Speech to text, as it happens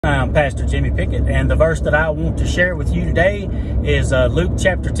I'm Pastor Jimmy Pickett, and the verse that I want to share with you today is Luke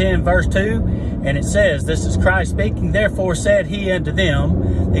chapter 10, verse 2, and it says, "This is Christ speaking, therefore said he unto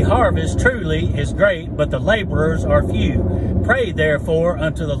them, the harvest truly is great, but the laborers are few. Pray therefore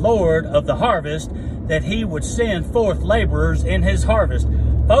unto the Lord of the harvest, that he would send forth laborers in his harvest."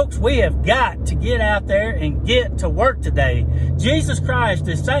 Folks, we have got to get out there and get to work today. Jesus Christ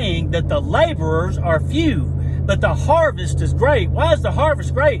is saying that the laborers are few, but the harvest is great. Why is the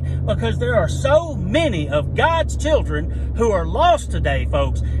harvest great? Because there are so many of God's children who are lost today,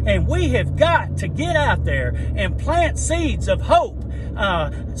 folks. And we have got to get out there and plant seeds of hope,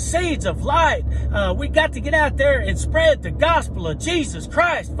 seeds of light. We got to get out there and spread the gospel of Jesus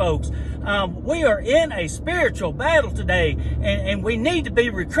Christ, folks. We are in a spiritual battle today, and we need to be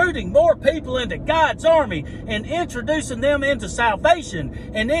recruiting more people into God's army and introducing them into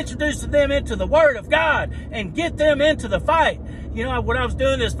salvation and introducing them into the Word of God and get them into the fight. You know, when I was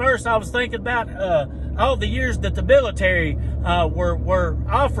doing this verse, I was thinking about all the years that the military were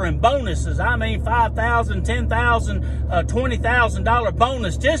offering bonuses. I mean, $5,000, $10,000, $20,000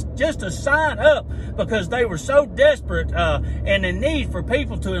 bonus just to sign up because they were so desperate and in need for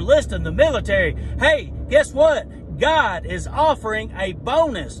people to enlist in the military. Hey, guess what? God is offering a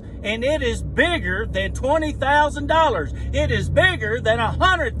bonus, and it is bigger than $20,000. It is bigger than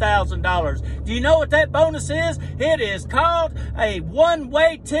 $100,000. Do you know what that bonus is? It is called a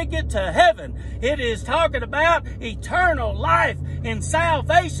one-way ticket to heaven. It is talking about eternal life and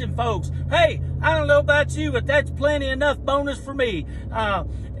salvation, folks. Hey, I don't know about you, but that's plenty enough bonus for me.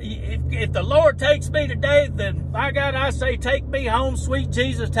 If the Lord takes me today, then by God, I say, take me home, sweet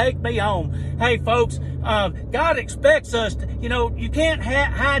Jesus, take me home. Hey, folks, God expects us to, you can't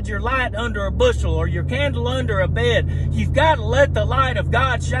hide your light under a bushel or your candle under a bed. You've got to let the light of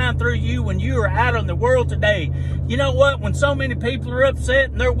God shine through you when you are out in the world today. You know what? When so many people are upset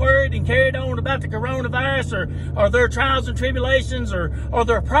and they're worried and carried on about the coronavirus or their trials and tribulations or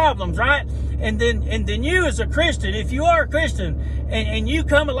their problems, right? And then you as a Christian, if you are a Christian and you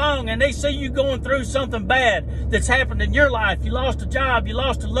come along and they see you going through something bad that's happened in your life, you lost a job, you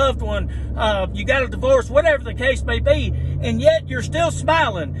lost a loved one, you got a divorce, whatever the case may be, and yet you're still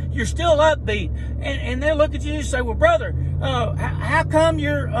smiling, you're still upbeat, and they look at you and say, well, brother, how come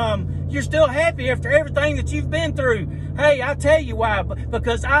you're still happy after everything that you've been through? Hey, I'll tell you why.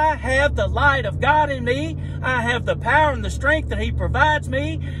 Because I have the light of God in me. I have the power and the strength that he provides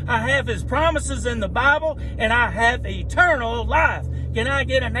me. I have his promises in the Bible, and I have eternal life. Can I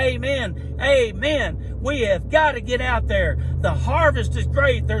get an amen? Amen. We have got to get out there. The harvest is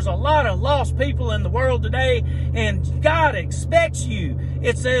great. There's a lot of lost people in the world today, and God expects you.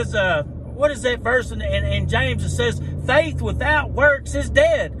 It says, what is that verse in James? It says, faith without works is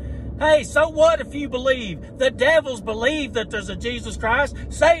dead. Hey, so what if you believe? The devils believe that there's a Jesus Christ.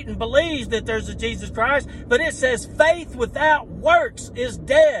 Satan believes that there's a Jesus Christ. But it says faith without works is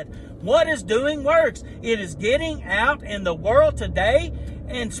dead. What is doing works? It is getting out in the world today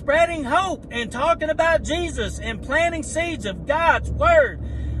and spreading hope and talking about Jesus and planting seeds of God's Word.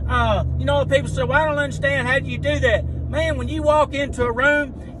 People say, well, I don't understand. How do you do that? Man, when you walk into a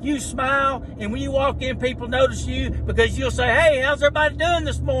room, you smile, and when you walk in, people notice you because you'll say, hey, how's everybody doing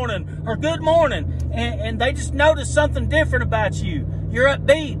this morning? Or good morning. And they just notice something different about you. You're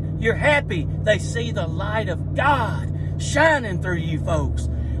upbeat. You're happy. They see the light of God shining through you, folks.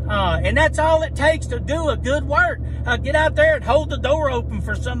 And that's all it takes to do a good work. Get out there and hold the door open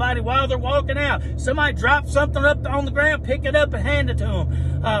for somebody while they're walking out. Somebody drops something up on the ground, pick it up and hand it to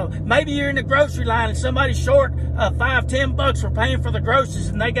them. Maybe you're in the grocery line and somebody's short $5, $10 for paying for the groceries,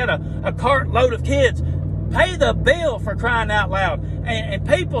 and they got a cart load of kids. Pay the bill, for crying out loud. And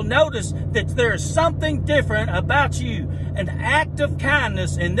people notice that there's something different about you. An act of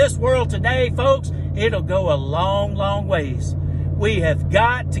kindness in this world today, folks, it'll go a long, long ways. We have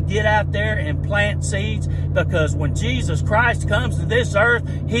got to get out there and plant seeds, because when Jesus Christ comes to this earth,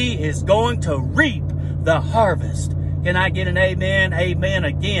 he is going to reap the harvest. Can I get an amen? Amen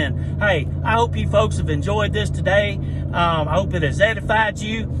again. Hey, I hope you folks have enjoyed this today. I hope it has edified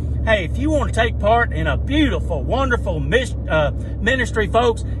you. Hey, if you want to take part in a beautiful, wonderful ministry,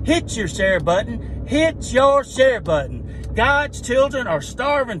 folks, hit your share button. Hit your share button. God's children are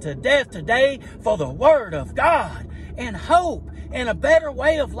starving to death today for the Word of God and hope and a better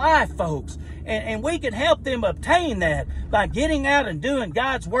way of life, folks. And we can help them obtain that by getting out and doing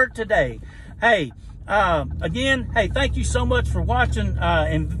God's work today. Hey, again, hey, thank you so much for watching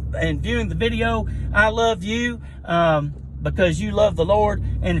and viewing the video. I love you because you love the Lord.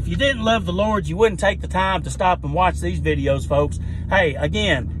 And if you didn't love the Lord, you wouldn't take the time to stop and watch these videos, folks. Hey,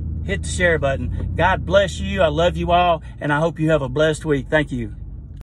 again, hit the share button. God bless you. I love you all, and I hope you have a blessed week. Thank you.